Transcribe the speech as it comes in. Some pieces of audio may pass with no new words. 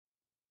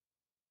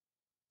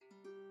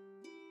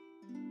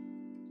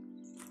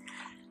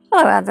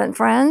Hello, Advent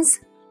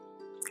friends.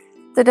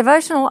 The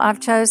devotional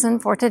I've chosen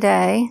for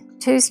today,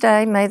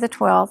 Tuesday, May the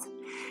 12th,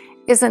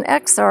 is an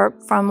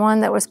excerpt from one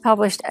that was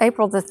published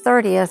April the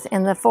 30th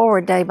in the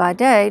Forward Day by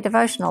Day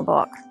devotional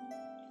book.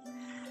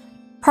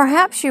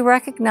 Perhaps you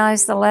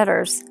recognize the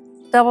letters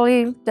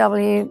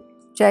WWJD.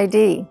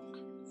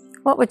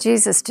 What would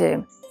Jesus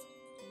do?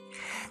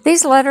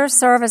 These letters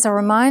serve as a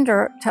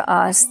reminder to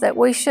us that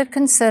we should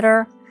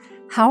consider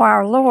how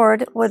our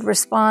Lord would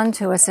respond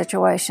to a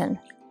situation,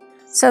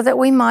 so that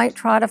we might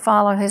try to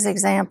follow His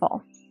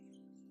example.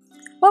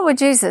 What would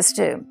Jesus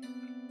do?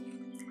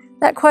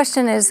 That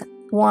question is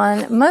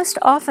one most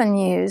often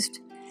used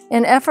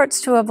in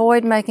efforts to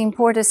avoid making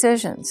poor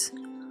decisions,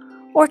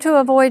 or to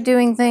avoid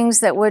doing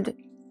things that would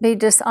be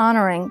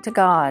dishonoring to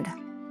God,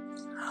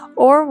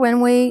 or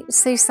when we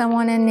see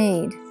someone in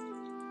need.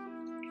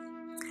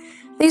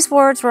 These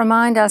words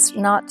remind us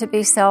not to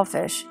be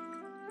selfish,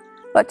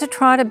 but to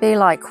try to be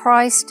like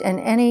Christ in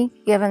any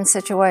given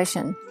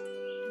situation.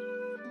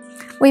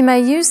 We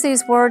may use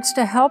these words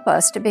to help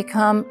us to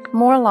become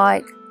more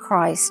like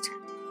Christ.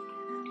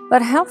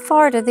 But how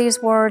far do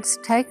these words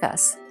take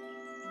us?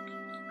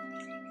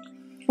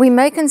 We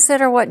may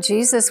consider what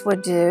Jesus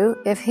would do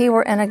if He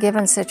were in a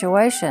given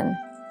situation,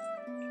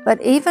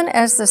 but even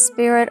as the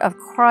Spirit of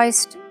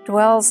Christ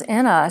dwells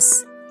in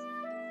us,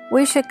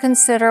 we should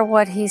consider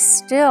what He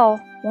still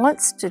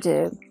wants to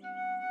do,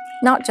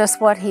 not just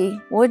what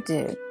He would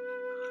do.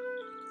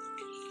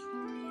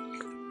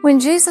 When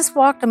Jesus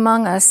walked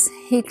among us,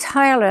 He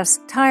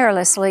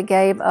tirelessly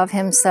gave of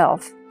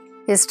Himself,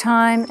 His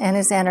time and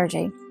His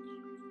energy,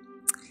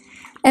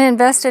 and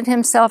invested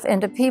Himself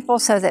into people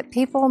so that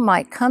people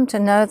might come to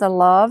know the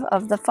love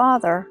of the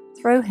Father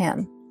through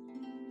Him.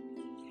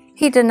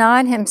 He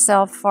denied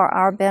Himself for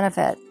our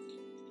benefit,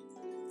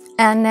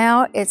 and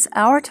now it's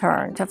our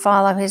turn to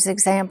follow His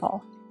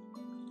example.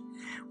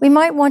 We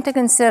might want to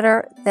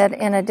consider that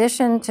in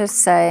addition to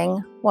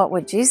saying, "What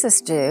would Jesus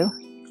do?"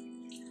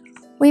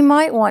 we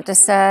might want to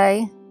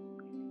say,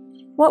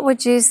 "What would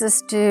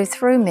Jesus do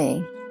through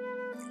me?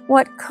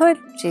 What could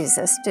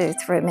Jesus do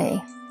through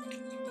me?"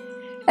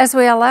 As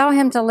we allow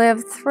Him to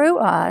live through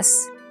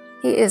us,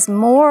 He is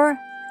more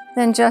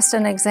than just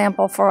an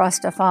example for us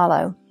to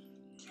follow.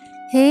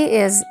 He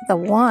is the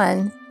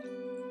one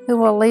who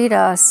will lead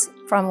us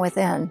from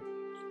within.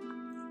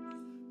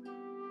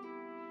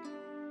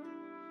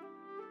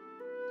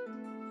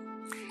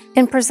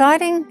 In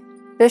presiding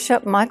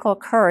Bishop Michael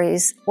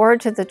Curry's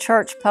Word to the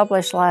Church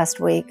published last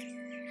week,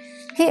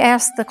 he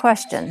asked the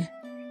question,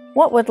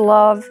 what would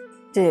love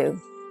do?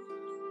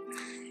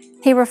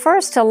 He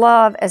refers to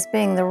love as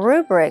being the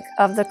rubric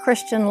of the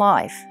Christian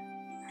life,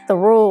 the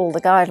rule,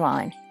 the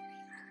guideline.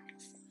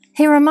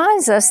 He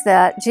reminds us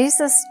that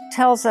Jesus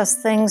tells us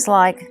things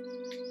like,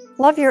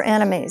 love your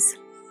enemies,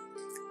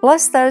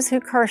 bless those who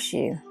curse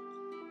you,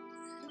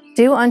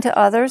 do unto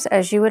others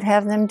as you would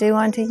have them do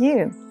unto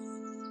you.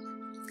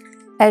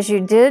 As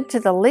you did to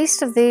the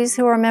least of these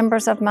who are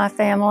members of my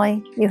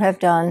family, you have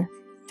done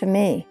to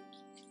me.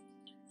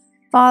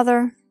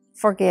 Father,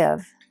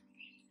 forgive.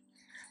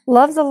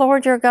 Love the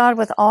Lord your God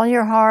with all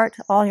your heart,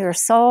 all your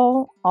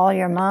soul, all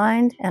your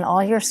mind, and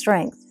all your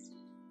strength.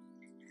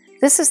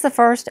 This is the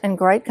first and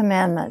great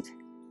commandment,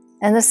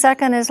 and the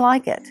second is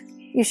like it.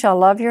 You shall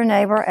love your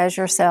neighbor as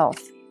yourself.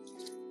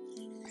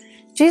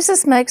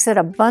 Jesus makes it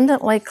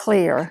abundantly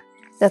clear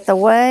that the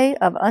way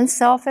of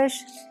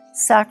unselfish,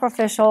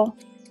 sacrificial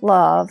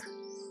love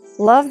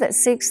that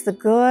seeks the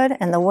good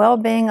and the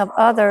well-being of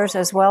others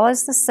as well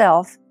as the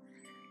self,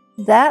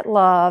 that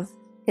love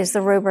is the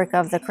rubric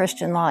of the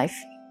Christian life.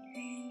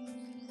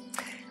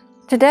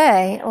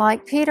 Today,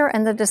 like Peter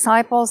and the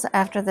disciples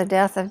after the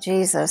death of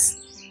Jesus,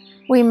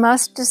 we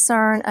must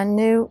discern a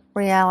new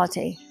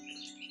reality.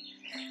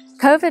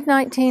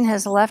 COVID-19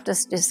 has left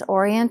us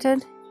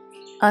disoriented,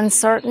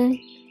 uncertain,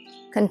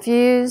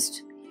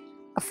 confused,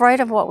 afraid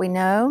of what we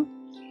know,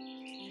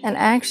 and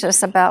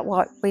anxious about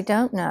what we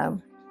don't know.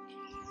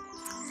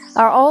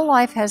 Our old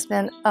life has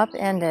been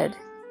upended,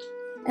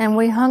 and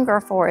we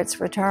hunger for its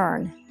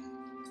return.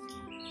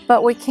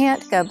 But we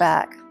can't go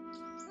back.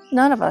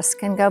 None of us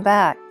can go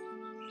back.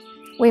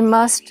 We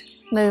must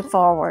move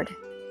forward.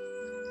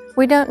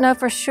 We don't know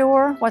for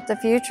sure what the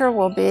future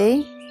will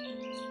be,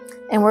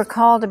 and we're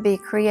called to be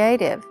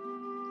creative,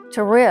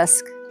 to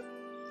risk,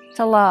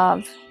 to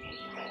love.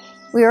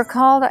 We are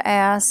called to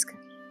ask,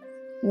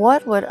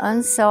 what would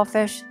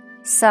unselfish,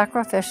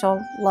 sacrificial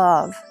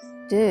love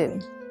do?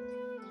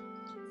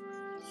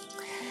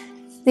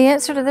 The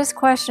answer to this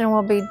question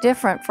will be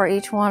different for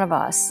each one of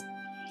us.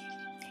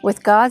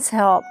 With God's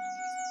help,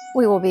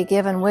 we will be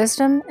given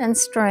wisdom and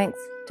strength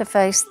to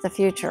face the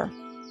future.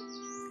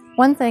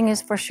 One thing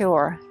is for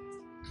sure,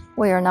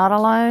 we are not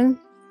alone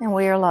and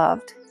we are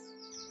loved.